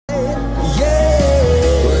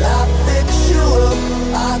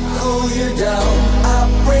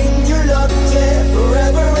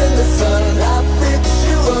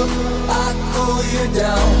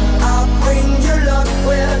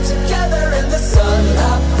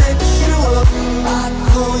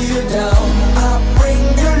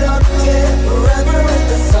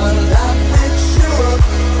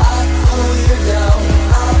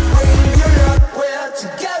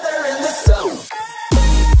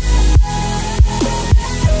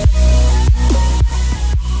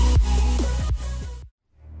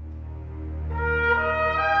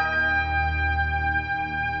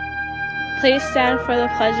Please stand for the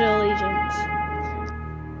Pledge of Allegiance.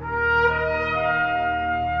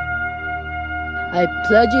 I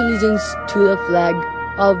pledge allegiance to the flag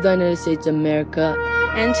of the United States of America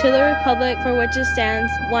and to the republic for which it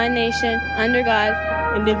stands, one nation, under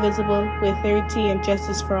God, indivisible, with liberty and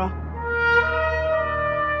justice for all.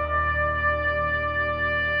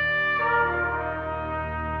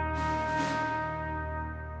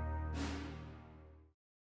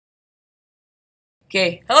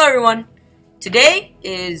 Okay, hello everyone. Today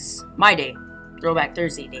is my day, Throwback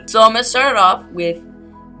Thursday day. So I'm gonna start it off with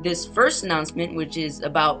this first announcement, which is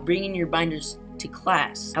about bringing your binders to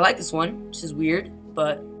class. I like this one, which is weird,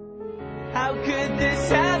 but how could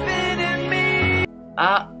this happen to me?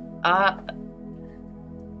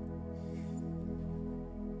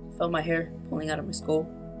 Felt my hair pulling out of my skull.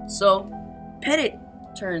 So Pettit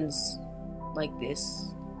turns like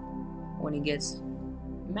this when he gets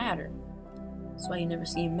madder. That's why you never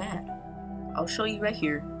see him mad. I'll show you right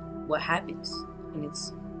here what happens, and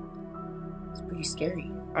it's pretty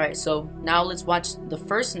scary. Alright, so now let's watch the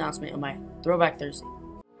first announcement of my Throwback Thursday.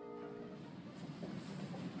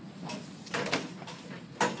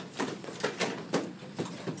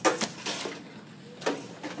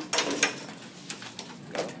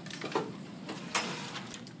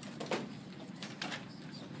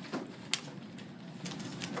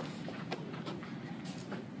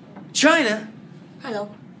 China? Hello.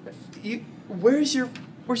 Where's your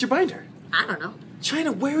binder? I don't know.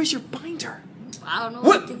 China, where is your binder? I don't know.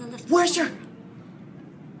 What? Where's your...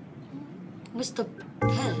 Mr.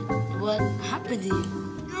 Pettit, what happened to you?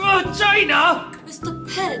 China!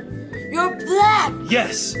 Mr. Pettit, you're black!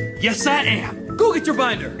 Yes, I am. Go get your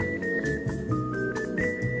binder.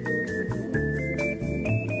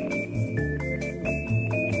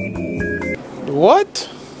 What?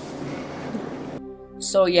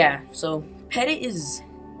 So yeah, so Pettit is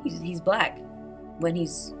he's black. When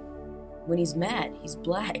he's mad, he's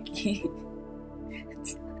black.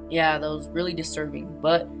 Yeah, that was really disturbing.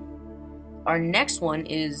 But our next one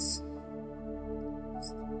is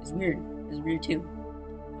weird. It's weird too.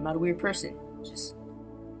 I'm not a weird person.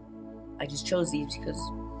 I just chose these because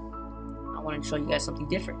I wanted to show you guys something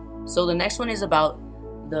different. So the next one is about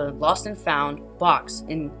the lost and found box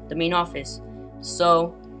in the main office.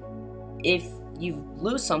 So if you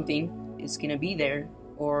lose something, it's gonna be there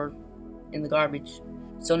or in the garbage.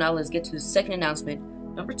 So now let's get to the second announcement,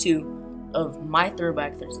 number 2 of my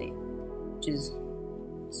Throwback Thursday, which is,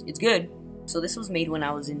 it's good. So this was made when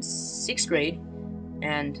I was in 6th grade,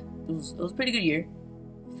 and it was a pretty good year.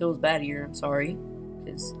 If it was a bad year, I'm sorry,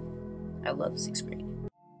 because I love 6th grade.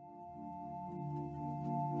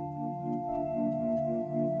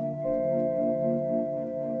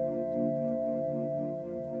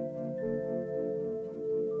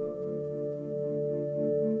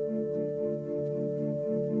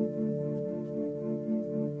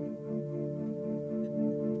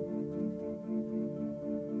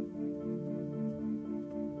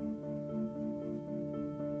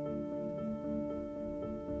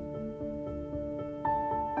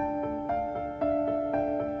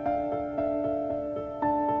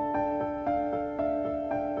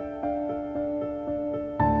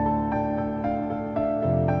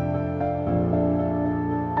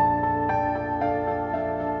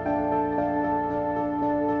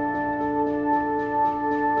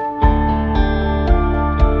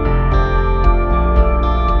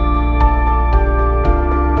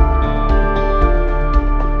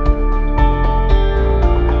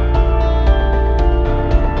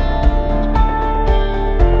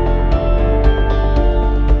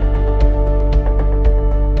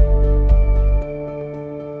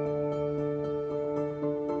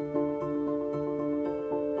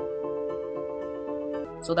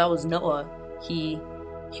 So that was Noah. He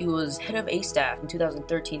was head of A staff in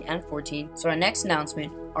 2013 and 14. So our next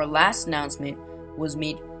announcement, our last announcement, was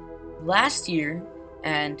made last year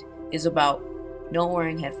and is about no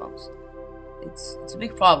wearing headphones. It's a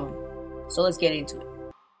big problem. So let's get into it.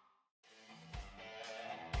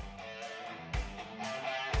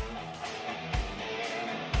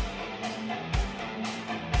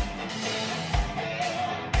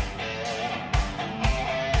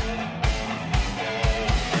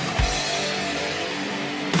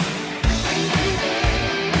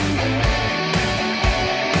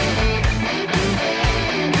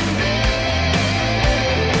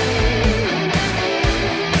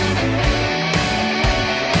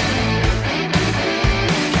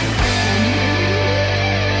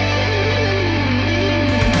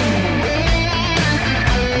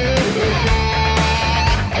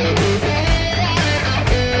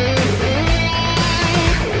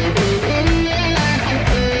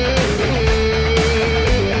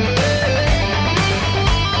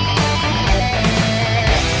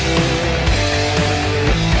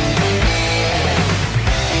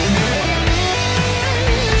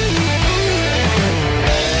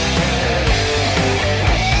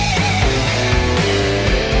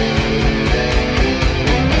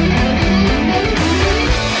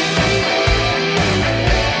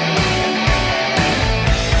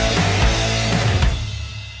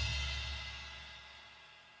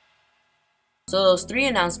 those 3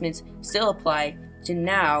 announcements still apply to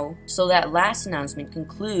now, so that last announcement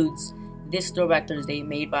concludes this Throwback Thursday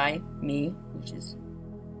made by me, which is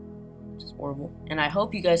horrible. And I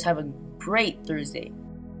hope you guys have a great Thursday.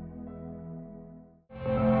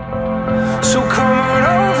 So come on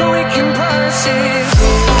over, we can pass it.